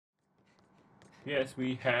Yes,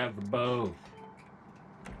 we have the bow.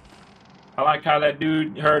 I like how that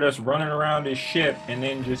dude heard us running around his ship and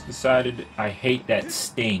then just decided, I hate that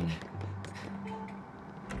sting.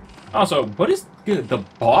 Also, what is the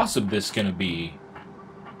boss of this gonna be?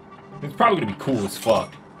 It's probably gonna be cool as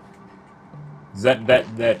fuck.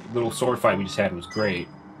 That little sword fight we just had was great.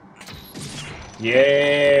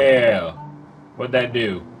 Yeah! What'd that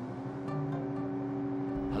do?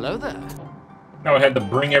 Hello there. No, it had the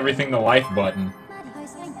bring everything to life button.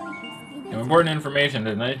 Important information,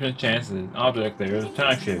 there's a 90% chance that an object there is a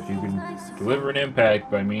time shift. You can deliver an impact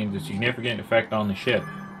by means of significant effect on the ship.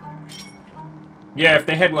 Yeah, if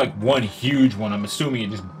they had like one huge one, I'm assuming it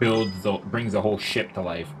just brings the whole ship to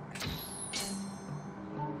life.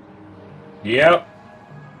 Yep.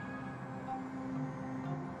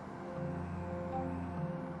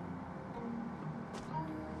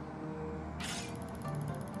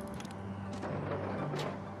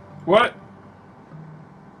 What?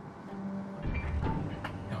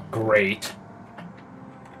 Oh, great.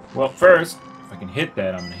 Well, first, if I can hit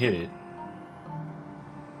that, I'm gonna hit it.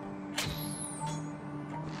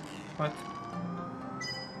 What?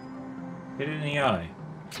 Hit it in the eye.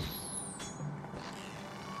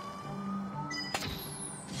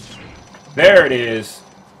 There it is.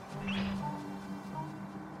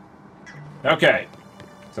 Okay.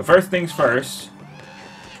 So first things first.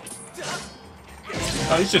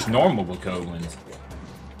 Oh, it's just normal Bokoblins.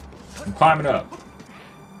 I'm climbing up.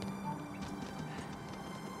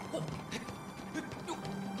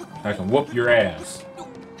 I can whoop your ass.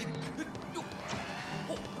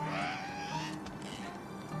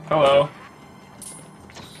 Hello.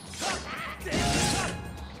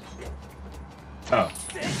 Oh.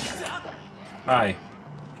 Hi.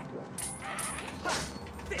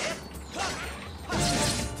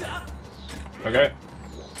 Okay.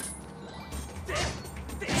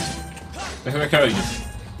 I like how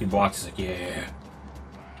he blocks like, yeah.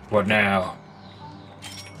 What now?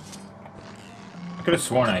 I could have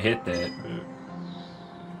sworn I hit that, but...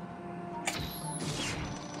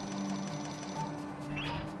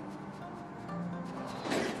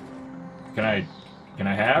 Can I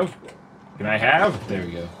have? Can I have? There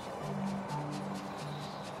we go.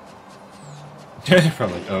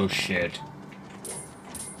 Probably like, oh shit.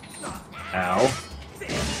 Ow.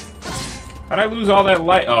 How'd I lose all that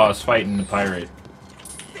light? Oh, I was fighting the pirate.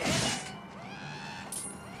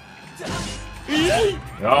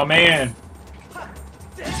 Oh man.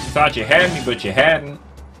 Thought you had me, but you hadn't.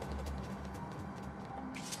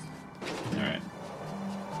 Alright.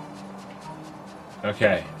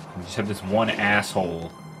 Okay. We just have this one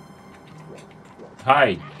asshole.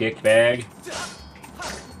 Hi, dickbag.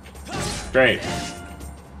 Great.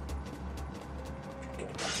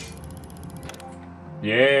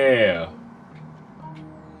 Yeah.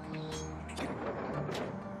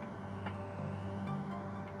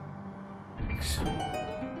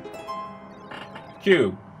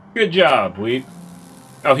 Cube. Good job, Bleep.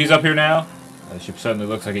 Oh, he's up here now? The ship suddenly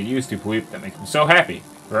looks like it used to, Bleep. That makes me so happy.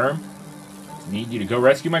 Firm, I need you to go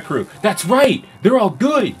rescue my crew. That's right! They're all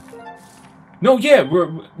good! No, yeah,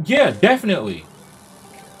 yeah, definitely.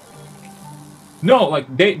 No,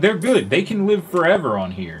 like, they're good. They can live forever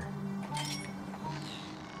on here.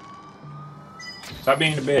 Stop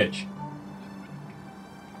being a bitch.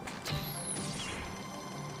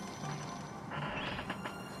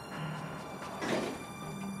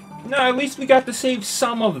 No, at least we got to save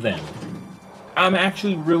some of them. I'm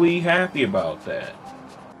actually really happy about that.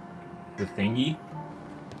 The thingy?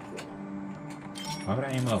 Why would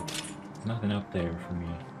I aim up? There's nothing up there for me.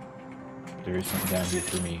 There is something down here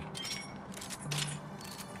for me.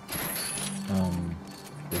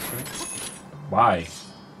 This way? Why?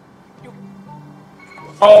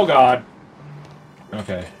 Oh god!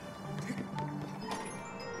 Okay.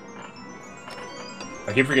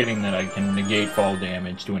 I keep forgetting that I can negate fall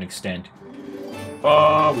damage to an extent.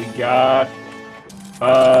 Oh, we got...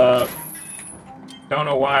 Don't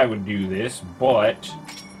know why I would do this, but...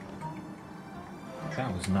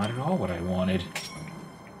 That was not at all what I wanted.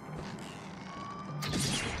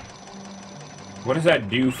 What does that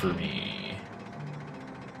do for me?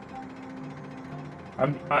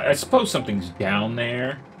 I suppose something's down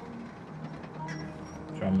there.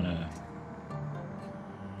 So I'm gonna...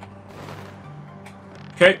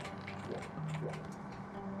 Okay.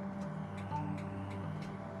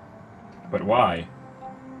 But why?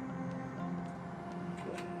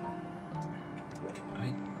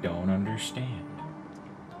 I don't understand.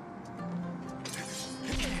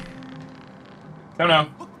 Don't know.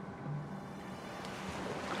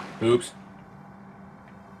 Oops.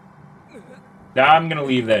 I'm gonna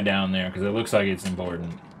leave that down there because it looks like it's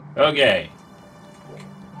important. Okay.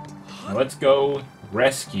 Now let's go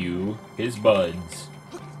rescue his buds.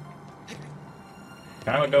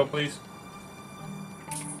 Can I let go, please?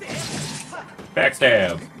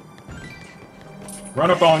 Backstab.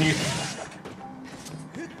 Run up on you.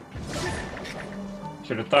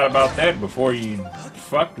 Should have thought about that before you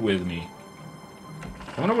fucked with me.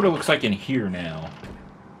 I wonder what it looks like in here now.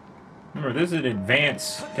 Remember, this is an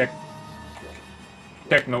advanced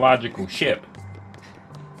technological ship.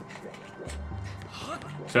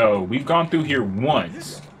 So, we've gone through here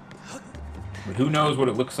once. But who knows what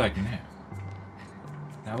it looks like now.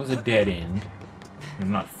 That was a dead end.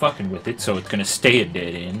 I'm not fucking with it, so it's gonna stay a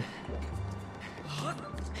dead end.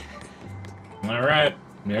 Alright,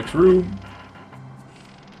 next room.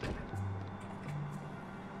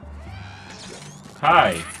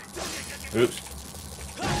 Hi. Oops.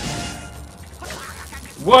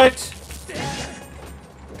 What?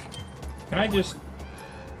 Can I just...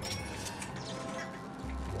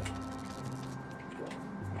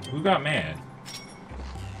 Who got mad?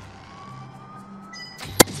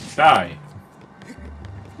 Die.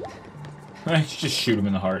 I just shoot him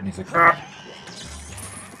in the heart and he's like, ah!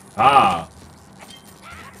 Ah!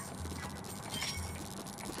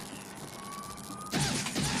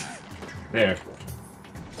 There.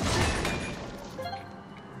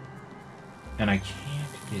 And I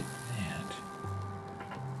can't get that.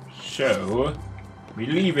 So, we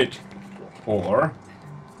leave it. Or,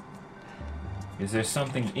 is there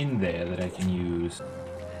something in there that I can use?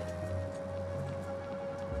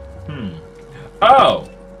 Oh!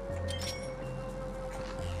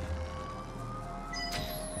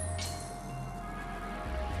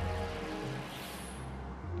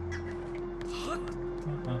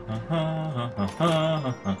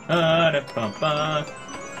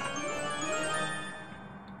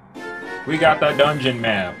 We got the dungeon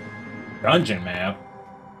map. Dungeon map?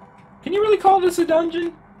 Can you really call this a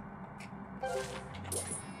dungeon?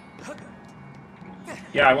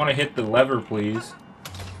 Yeah, I want to hit the lever, please.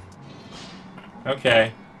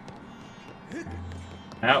 Okay.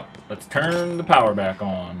 Now, let's turn the power back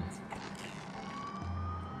on.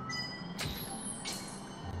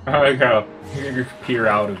 I like how you peer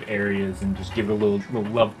out of areas and just give it a little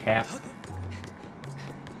love tap.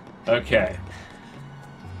 Okay.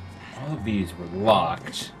 All of these were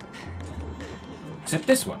locked. Except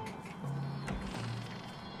this one.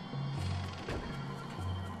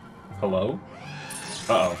 Hello?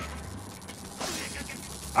 Uh-oh.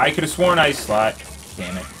 I could have sworn ice slot.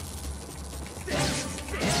 Damn it.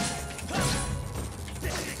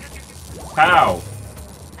 How?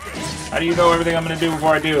 How do you know everything I'm going to do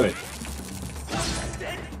before I do it?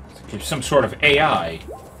 There's some sort of AI.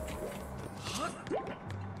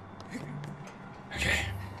 Okay.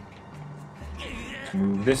 Let's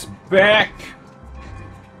move this back.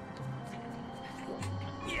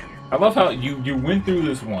 I love how you went through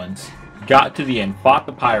this once, got to the end, fought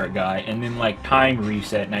the pirate guy, and then, like, time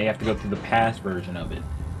reset. Now you have to go through the past version of it.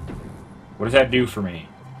 What does that do for me?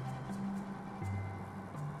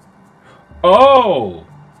 Oh!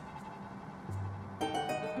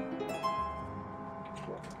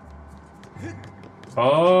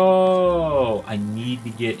 Oh! I need to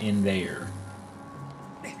get in there.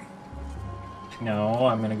 No,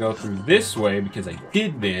 I'm gonna go through this way because I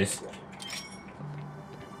did this.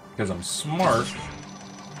 Because I'm smart.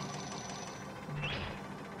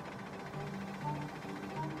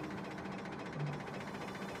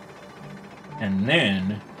 And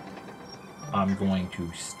then I'm going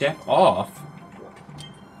to step off,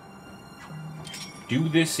 do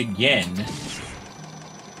this again,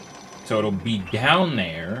 so it'll be down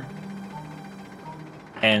there,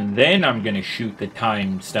 and then I'm going to shoot the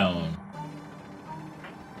time stone.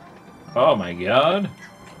 Oh my god.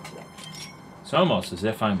 It's almost as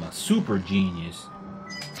if I'm a super genius.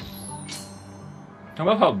 I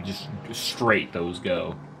love how just straight those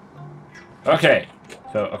go. Okay.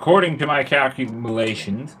 So, according to my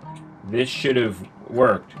calculations, this should have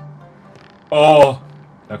worked. Oh!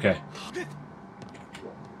 Okay.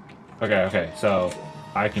 Okay, so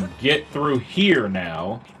I can get through here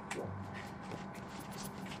now.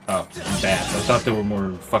 Oh, bats. I thought there were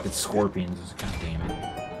more fucking scorpions. God damn it.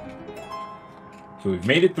 So we've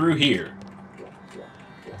made it through here.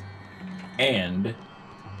 And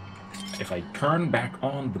if I turn back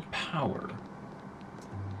on the power...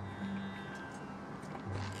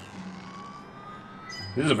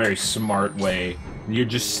 This is a very smart way. You're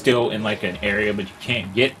just still in like an area, but you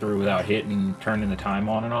can't get through without hitting, turning the time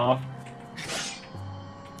on and off.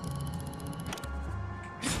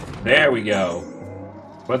 There we go.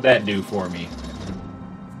 What'd that do for me?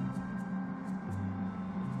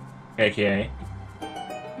 Okay.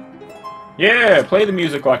 Yeah, play the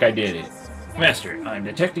music like I did it. Master, I'm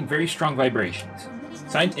detecting very strong vibrations.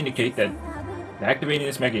 Signs indicate that activating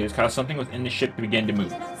this mechanism caused something within the ship to begin to move.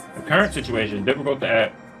 The current situation is difficult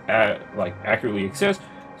to accurately assess,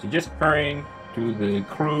 so just hurrying to the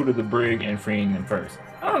crew to the brig and freeing them first.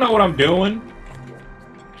 I don't know what I'm doing.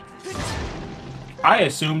 I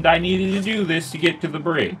assumed I needed to do this to get to the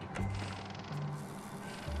brig.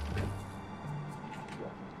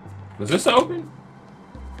 Was this open?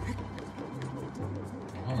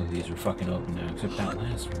 All of these are fucking open now, except that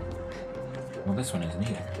last one. Well, this one isn't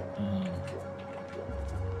either.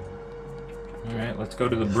 Alright, let's go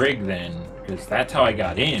to the brig then, because that's how I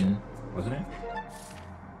got in, wasn't it?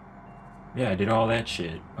 Yeah, I did all that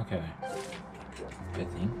shit. Okay. I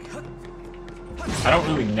think. I don't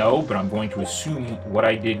really know, but I'm going to assume what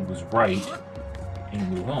I did was right and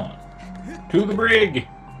move on. To the brig!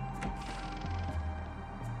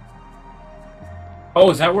 Oh,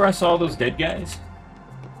 is that where I saw those dead guys?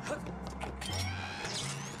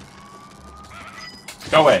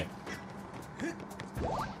 Go away.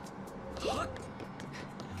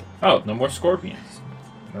 Oh, no more scorpions.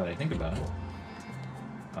 Now that I think about it.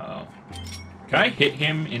 Uh-oh. Can I hit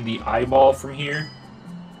him in the eyeball from here?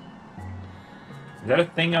 Is that a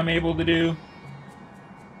thing I'm able to do?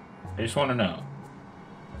 I just want to know.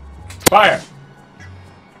 Fire!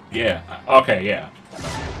 Yeah. Okay, yeah.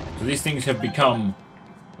 So these things have become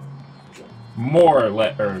more or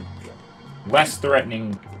less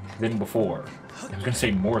threatening than before. I was gonna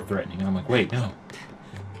say more threatening, and I'm like, wait, no.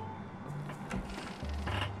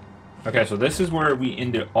 Okay, so this is where we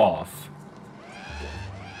ended off.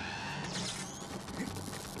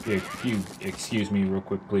 If you excuse me real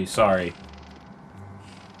quick, please. Sorry.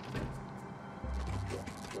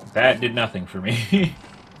 That did nothing for me.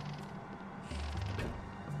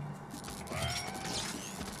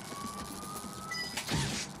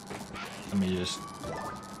 Let me just...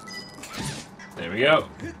 There we go.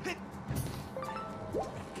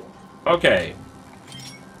 Okay.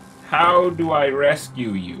 How do I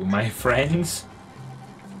rescue you, my friends?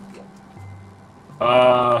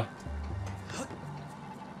 So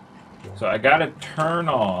I gotta turn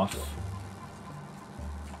off...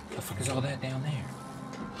 What the fuck is all that down there?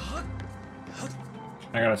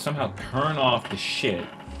 I gotta somehow turn off the shit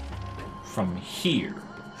from here.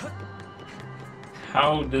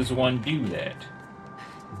 How does one do that?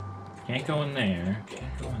 Can't go in there.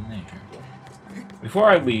 Can't go in there. Before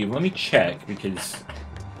I leave, let me check, because...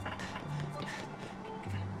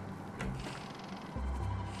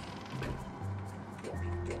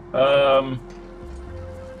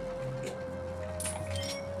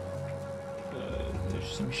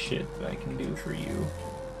 there's some shit that I can do for you.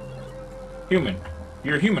 Human.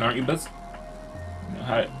 You're a human, aren't you, Buzz?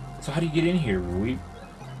 So how do you get in here, Weep?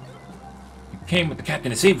 You came with the captain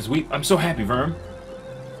to save us, Weep. I'm so happy, Verm.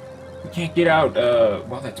 We can't get out,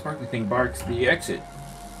 while that sparkly thing barks the exit.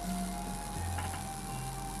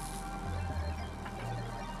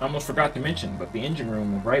 I almost forgot to mention, but the engine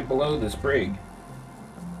room is right below this brig.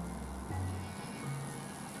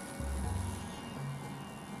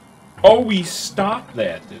 Oh, we stopped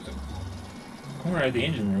that. There's a corner of the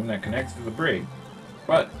engine room that connects to the brig.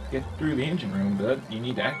 But, to get through the engine room, Bud, you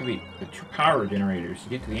need to activate the 2 power generators to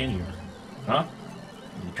get to the engine room. Huh?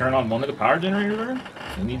 You turn on one of the power generators,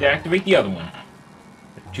 you need to activate the other one.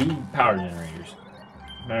 The 2 power generators.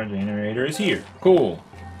 Power generator is here. Cool.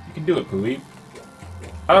 You can do it, Pooey.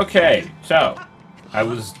 Okay, so, I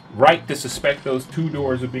was right to suspect those 2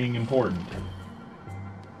 doors of being important.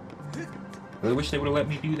 I really wish they would have let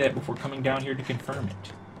me do that before coming down here to confirm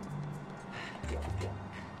it.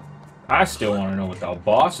 I still want to know what the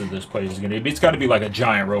boss of this place is going to be. It's got to be like a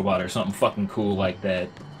giant robot or something fucking cool like that.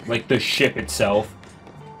 Like the ship itself.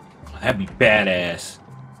 That'd be badass.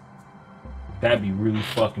 That'd be really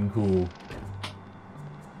fucking cool.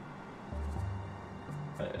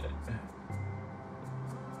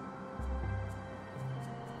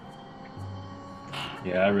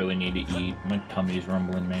 Yeah, I really need to eat. My tummy's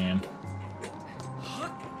rumbling, man.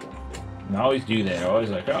 And I always do that. I always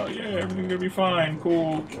like, oh yeah, everything's gonna be fine,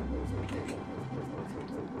 cool.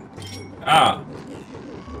 Ah.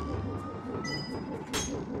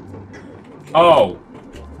 Oh.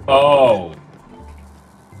 Oh.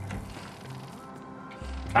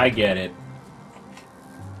 I get it.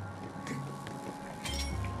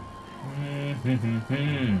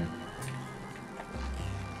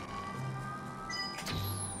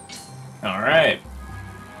 All right.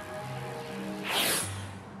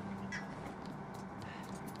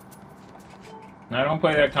 Now don't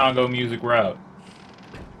play that Congo music route.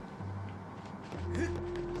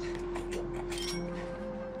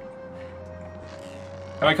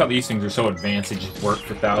 I like how these things are so advanced they just work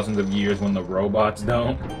for thousands of years when the robots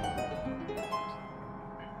don't.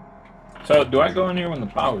 So, do I go in here when the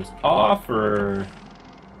power's off, or...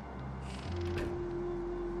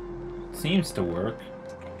 Seems to work.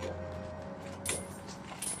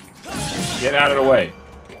 Get out of the way.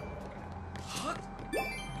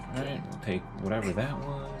 Alright, we'll take whatever that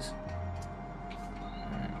was.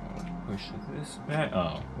 Alright, we'll push this back.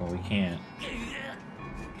 Oh, well, we can't.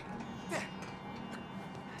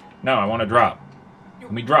 No, I want to drop.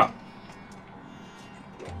 Let me drop.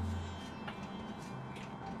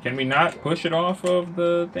 Can we not push it off of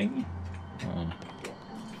the thingy?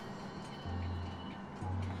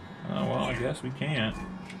 Oh, well, I guess we can't.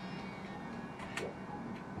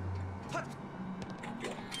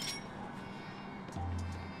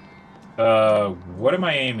 What am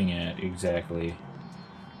I aiming at exactly?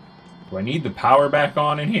 Do I need the power back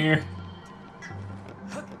on in here?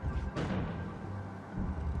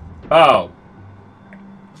 Oh.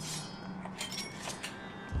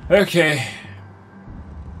 Okay.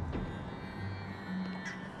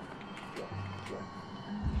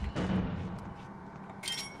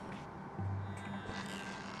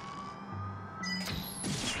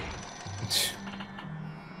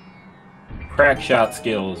 Crack shot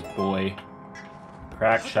skills, boy.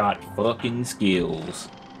 Crack shot fucking skills.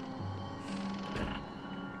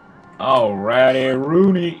 Alrighty,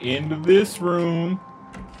 Rooney, into this room.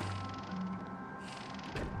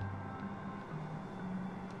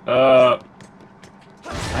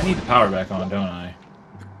 I need the power back on, don't I?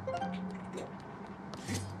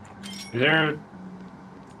 Is there...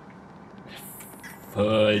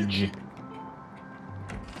 Fudge.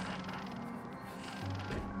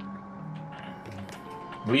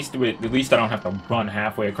 At least I don't have to run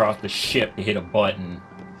halfway across the ship to hit a button.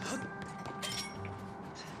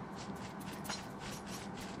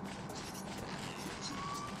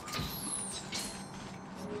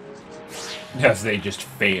 As they just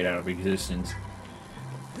fade out of existence.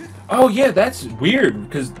 Oh yeah, that's weird,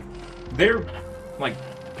 because they're, like...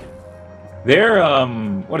 They're,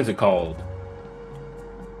 what is it called?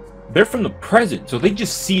 They're from the present, so they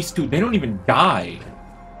just cease to... They don't even die.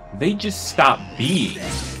 They just stop being.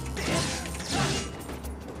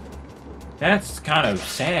 That's kind of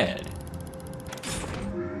sad.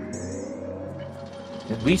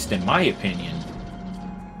 At least in my opinion.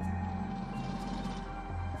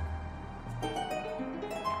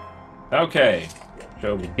 Okay,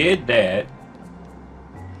 so we did that.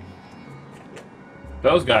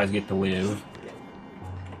 Those guys get to live.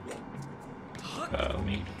 Let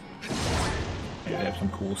me... Maybe they have some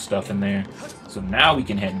cool stuff in there. So now we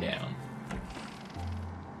can head down.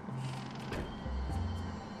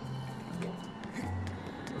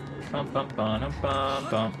 Bum, bum, bum, bum,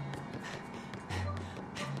 bum.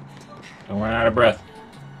 Don't run out of breath.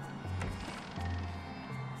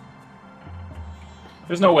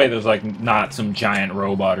 There's no way there's, like, not some giant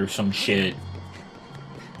robot or some shit,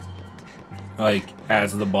 like,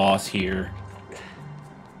 as the boss here.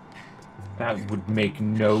 That would make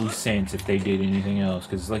no sense if they did anything else,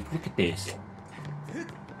 because, like, look at this.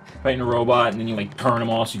 Fighting a robot, and then you, like, turn him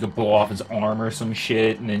off so you can blow off his arm or some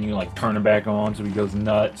shit, and then you, like, turn him back on so he goes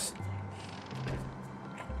nuts.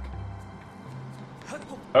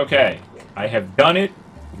 Okay, I have done it.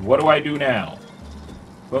 What do I do now?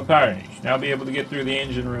 Well, Power you should now be able to get through the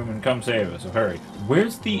engine room and come save us, so hurry.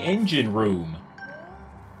 Where's the engine room?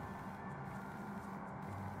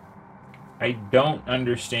 I don't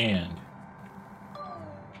understand.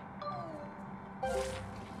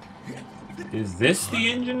 Is this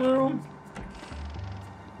the engine room?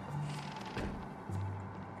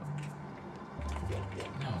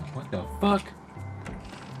 No, what the fuck?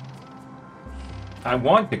 I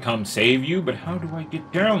want to come save you, but how do I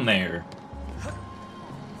get down there?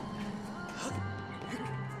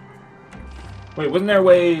 Wait, wasn't there a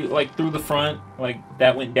way, like, through the front? Like,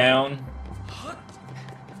 that went down?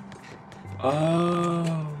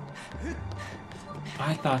 Oh.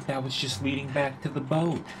 I thought that was just leading back to the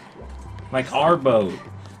boat. Like our boat.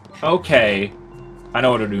 Okay. I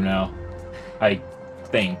know what to do now. I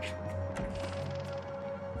think.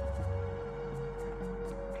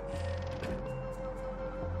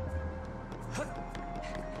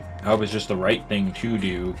 I hope it's just the right thing to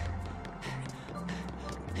do.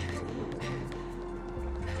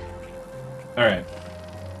 Alright.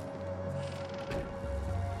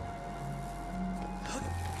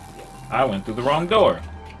 I went through the wrong door.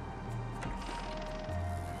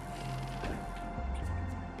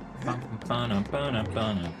 I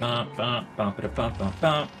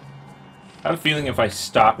have a feeling if I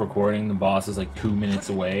stop recording, the boss is like 2 minutes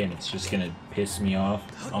away and it's just gonna piss me off.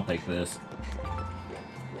 I'll take this.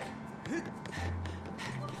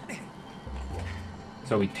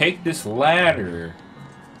 So we take this ladder.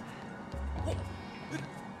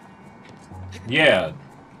 Yeah,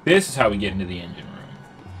 this is how we get into the engine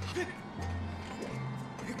room.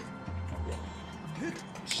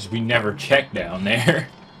 It's just we never check down there.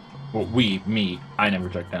 Well, I never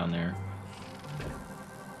checked down there.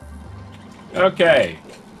 Okay,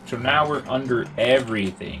 so now we're under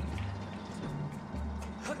everything.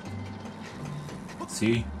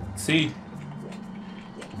 See? See?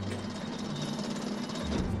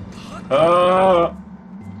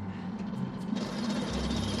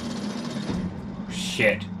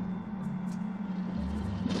 Shit.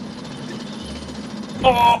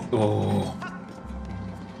 Oh!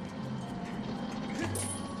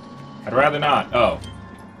 I'd rather not. Oh.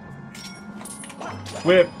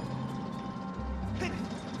 Whip!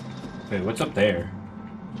 Wait, what's up there?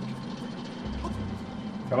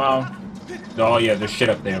 Come on. Oh yeah, there's shit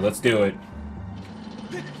up there. Let's do it.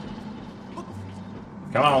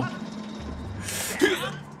 Come on.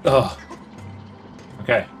 Ugh.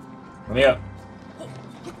 Okay. Let me up.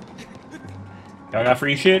 Y'all got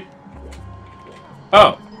free shit?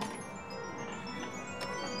 Oh!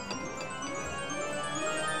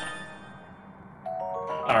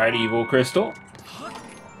 Alright, evil crystal.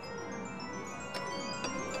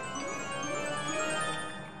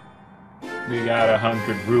 We got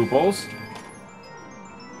 100 rubles.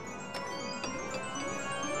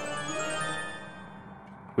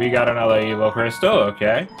 We got another evil crystal,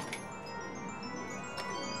 okay.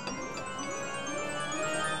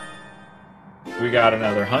 We got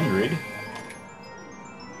another 100.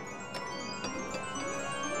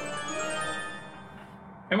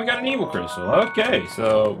 And we got an evil crystal. Okay,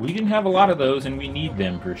 so we didn't have a lot of those and we need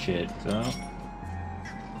them for shit, so...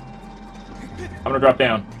 I'm gonna drop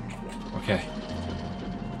down. Okay.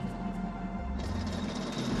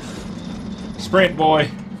 Sprint, boy!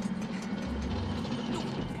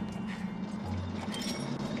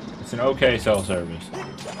 It's an okay cell service.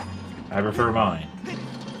 I prefer mine.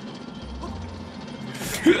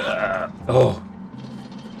 Oh.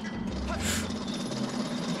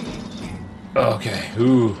 Okay.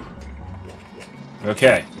 Ooh.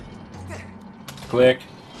 Okay. Click.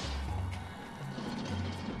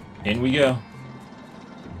 In we go.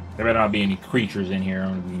 There better not be any creatures in here.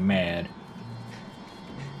 I'm gonna be mad.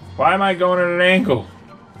 Why am I going at an angle?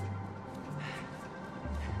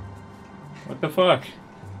 What the fuck?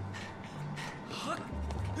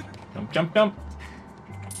 Jump, jump, jump.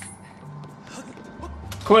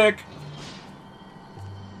 Click.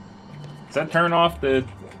 Does that turn off the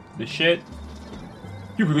shit?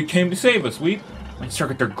 You really came to save us, Weep. My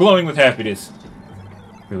circuit, they're glowing with happiness.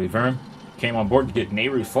 Really, Vern? Came on board to get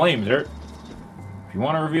Nehru's flames, right? If you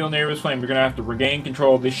want to reveal Nehru's flame, you're gonna have to regain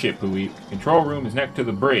control of this ship, Weep. Control room is next to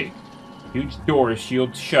the brig. Huge door is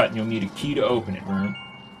shielded shut, and you'll need a key to open it, Vern.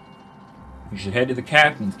 You should head to the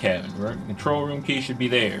captain's cabin, right? The control room key should be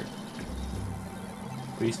there.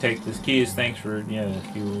 Please take this key as thanks for, yeah,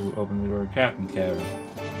 you open the door to captain's cabin.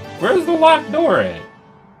 Where's the locked door at?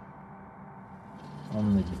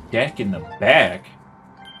 On the deck in the back?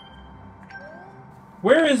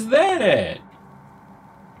 Where is that at?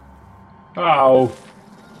 Oh.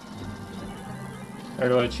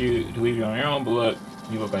 I'd let you to leave you on your own, but look,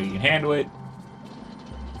 you look like you can handle it.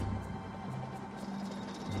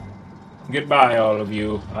 Goodbye, all of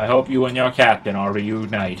you. I hope you and your captain are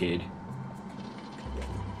reunited.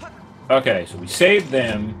 Okay, so we saved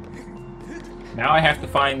them. Now I have to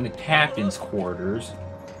find the captain's quarters.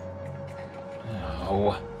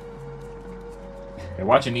 Oh. Yeah,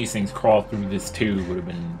 watching these things crawl through this tube would have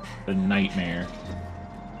been a nightmare.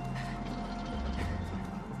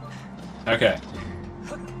 Okay.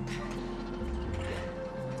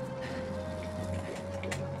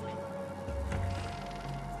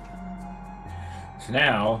 So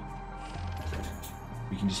now,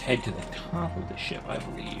 we can just head to the top of the ship, I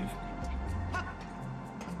believe.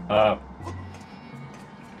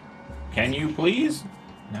 Can you please?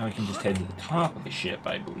 Now we can just head to the top of the ship,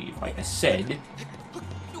 I believe, like I said.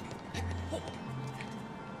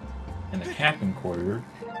 And the captain quarter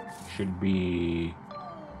should be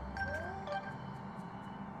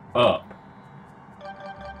up.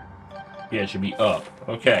 Yeah, it should be up.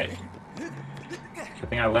 Okay. I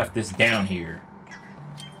think I left this down here.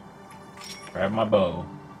 Grab my bow.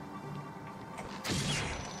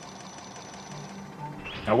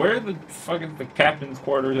 Now where the fuck is the captain's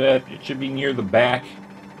quarters at? It should be near the back.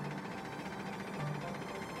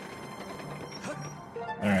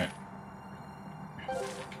 Alright.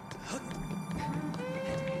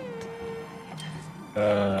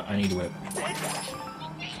 I need a whip.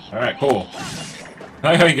 Alright, cool.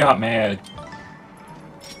 I got mad.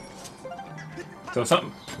 So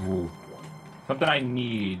something I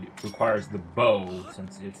need requires the bow,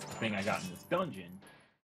 since it's the thing I got in this dungeon.